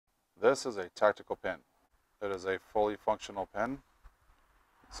This is a tactical pin. It is a fully functional pin.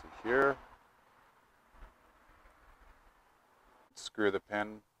 See here. Screw the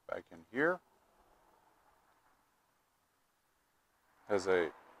pin back in here. Has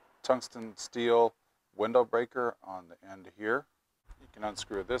a tungsten steel window breaker on the end here. You can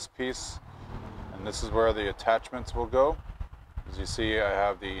unscrew this piece, and this is where the attachments will go. As you see, I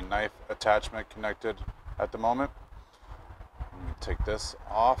have the knife attachment connected at the moment. Let me take this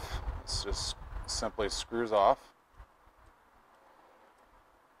off. It's just simply screws off.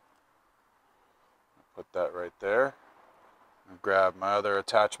 Put that right there. And grab my other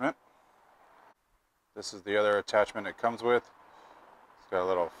attachment. This is the other attachment it comes with. It's got a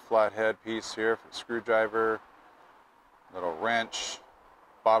little flathead piece here for screwdriver, little wrench,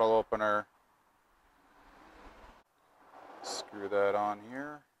 bottle opener. Screw that on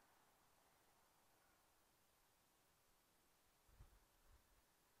here.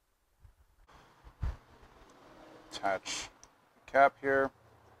 Attach the cap here.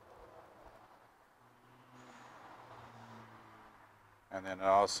 And then it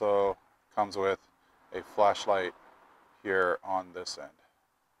also comes with a flashlight here on this end.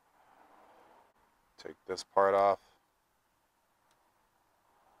 Take this part off.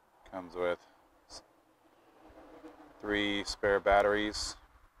 Comes with 3 spare batteries.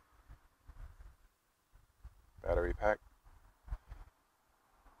 Battery pack.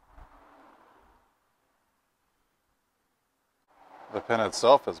 The pin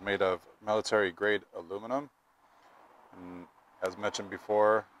itself is made of military grade aluminum. And as mentioned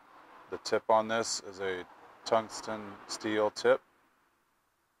before, the tip on this is a tungsten steel tip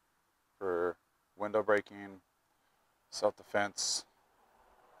for window breaking, self-defense.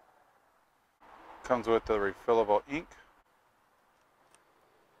 Comes with the refillable ink.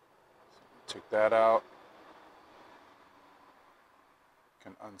 So take that out.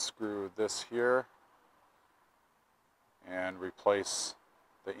 You can unscrew this here and replace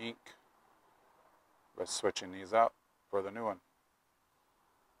the ink by switching these out for the new one.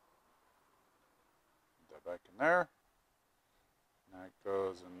 Put that back in there. And that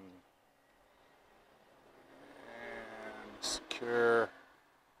goes and secure.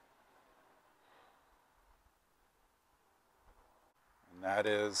 And that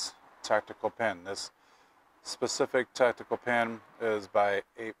is tactical pin. This specific tactical pin is by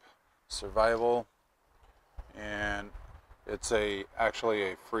Ape Survival, and it's actually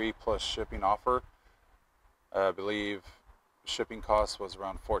a free plus shipping offer. I believe shipping cost was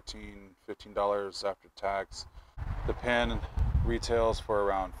around $15 after tax. The pen retails for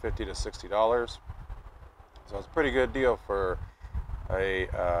around $50 to $60, so it's a pretty good deal for a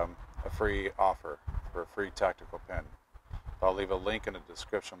free offer for a free tactical pen. I'll leave a link in the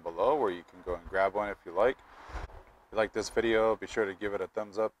description below where you can go and grab one if you like. If you like this video, be sure to give it a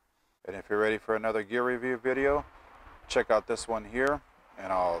thumbs up. And if you're ready for another gear review video, check out this one here,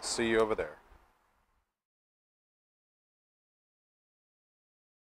 and I'll see you over there.